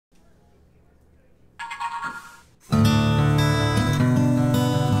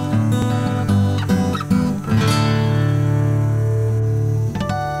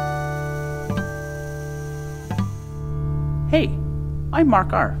I'm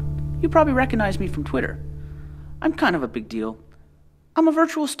Mark R. You probably recognize me from Twitter. I'm kind of a big deal. I'm a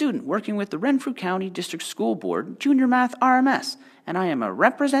virtual student working with the Renfrew County District School Board Junior Math RMS, and I am a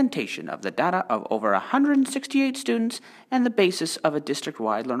representation of the data of over 168 students and the basis of a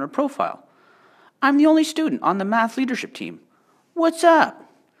district-wide learner profile. I'm the only student on the math leadership team. What's up?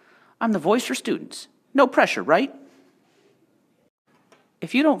 I'm the voice for students. No pressure, right?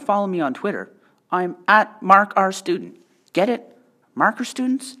 If you don't follow me on Twitter, I'm at MarkRStudent. Get it? Marker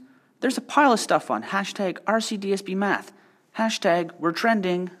students? There's a pile of stuff on hashtag RCDSB Math. Hashtag we're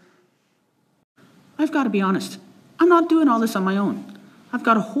trending. I've got to be honest. I'm not doing all this on my own. I've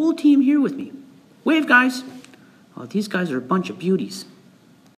got a whole team here with me. Wave, guys. Oh, these guys are a bunch of beauties.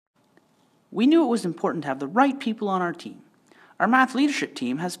 We knew it was important to have the right people on our team. Our math leadership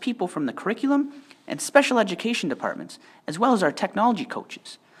team has people from the curriculum and special education departments, as well as our technology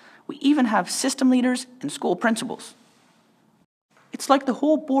coaches. We even have system leaders and school principals. It's like the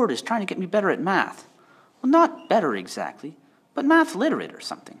whole board is trying to get me better at math. Well, not better exactly, but math literate or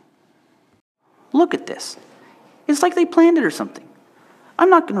something. Look at this. It's like they planned it or something. I'm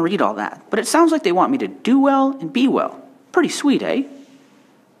not going to read all that, but it sounds like they want me to do well and be well. Pretty sweet, eh?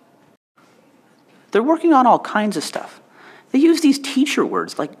 They're working on all kinds of stuff. They use these teacher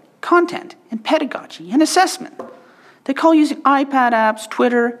words like content and pedagogy and assessment. They call using iPad apps,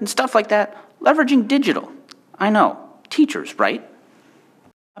 Twitter, and stuff like that leveraging digital. I know, teachers, right?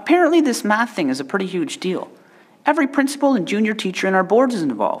 Apparently this math thing is a pretty huge deal. Every principal and junior teacher in our boards is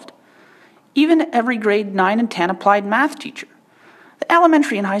involved. Even every grade 9 and 10 applied math teacher. The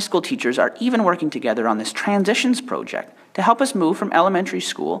elementary and high school teachers are even working together on this transitions project to help us move from elementary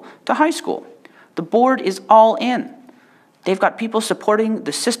school to high school. The board is all in. They've got people supporting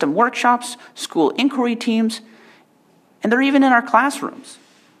the system workshops, school inquiry teams, and they're even in our classrooms.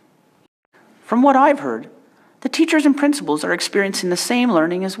 From what I've heard, the teachers and principals are experiencing the same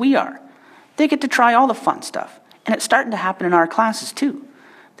learning as we are. They get to try all the fun stuff, and it's starting to happen in our classes too.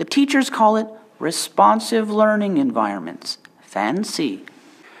 The teachers call it responsive learning environments. Fancy.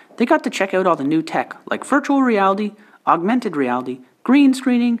 They got to check out all the new tech like virtual reality, augmented reality, green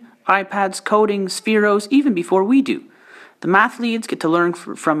screening, iPads, coding, Spheros, even before we do. The math leads get to learn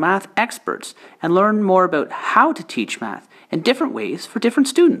from math experts and learn more about how to teach math in different ways for different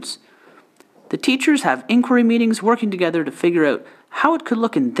students. The teachers have inquiry meetings working together to figure out how it could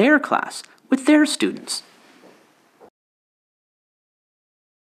look in their class with their students.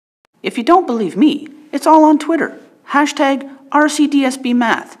 If you don't believe me, it's all on Twitter. Hashtag RCDSB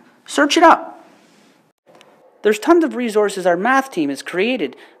Math. Search it up. There's tons of resources our math team has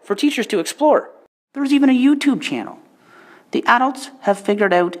created for teachers to explore. There's even a YouTube channel. The adults have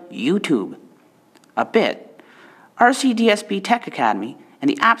figured out YouTube. A bit. RCDSB Tech Academy and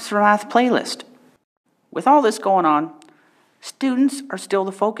the Apps for Math playlist. With all this going on, students are still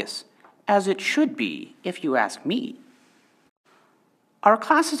the focus, as it should be, if you ask me. Our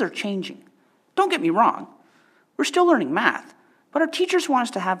classes are changing. Don't get me wrong. We're still learning math, but our teachers want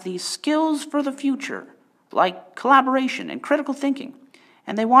us to have these skills for the future, like collaboration and critical thinking,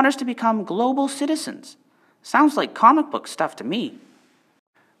 and they want us to become global citizens. Sounds like comic book stuff to me.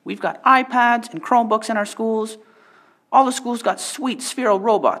 We've got iPads and Chromebooks in our schools. All the schools got sweet spheral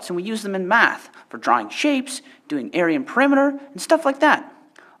robots, and we use them in math for drawing shapes, doing area and perimeter, and stuff like that.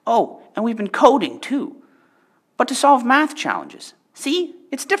 Oh, and we've been coding too, but to solve math challenges. See,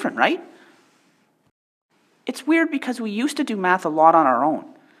 it's different, right? It's weird because we used to do math a lot on our own.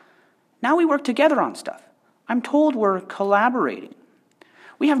 Now we work together on stuff. I'm told we're collaborating.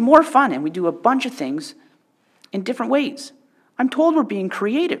 We have more fun and we do a bunch of things in different ways. I'm told we're being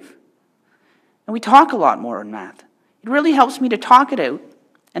creative. And we talk a lot more in math. It really helps me to talk it out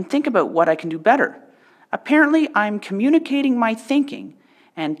and think about what I can do better. Apparently, I'm communicating my thinking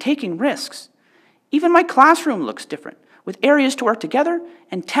and taking risks. Even my classroom looks different, with areas to work together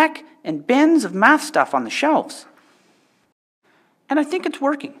and tech and bins of math stuff on the shelves. And I think it's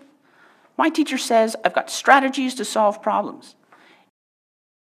working. My teacher says I've got strategies to solve problems.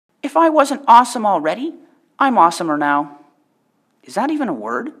 If I wasn't awesome already, I'm awesomer now. Is that even a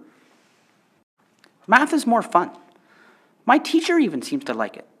word? Math is more fun. My teacher even seems to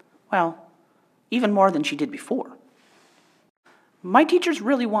like it. Well, even more than she did before. My teachers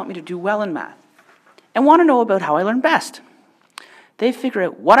really want me to do well in math and want to know about how I learn best. They figure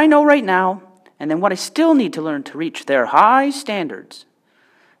out what I know right now and then what I still need to learn to reach their high standards.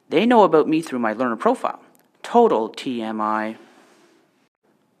 They know about me through my learner profile. Total TMI.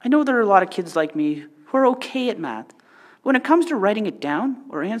 I know there are a lot of kids like me who are okay at math. But when it comes to writing it down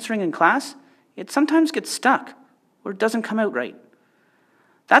or answering in class, it sometimes gets stuck or it doesn't come out right.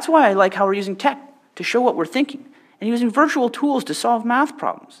 That's why I like how we're using tech to show what we're thinking and using virtual tools to solve math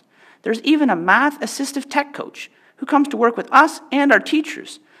problems. There's even a math assistive tech coach who comes to work with us and our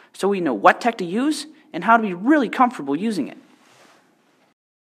teachers so we know what tech to use and how to be really comfortable using it.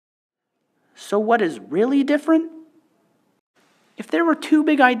 So what is really different? If there were two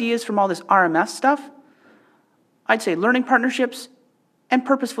big ideas from all this RMS stuff, I'd say learning partnerships and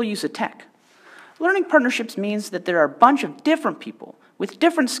purposeful use of tech. Learning partnerships means that there are a bunch of different people with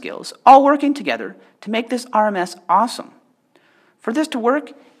different skills all working together to make this RMS awesome. For this to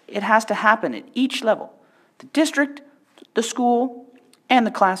work, it has to happen at each level: the district, the school, and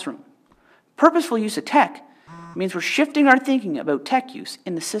the classroom. Purposeful use of tech means we're shifting our thinking about tech use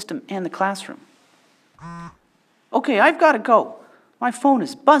in the system and the classroom. Okay, I've got to go. My phone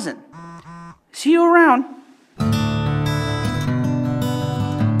is buzzing. See you around.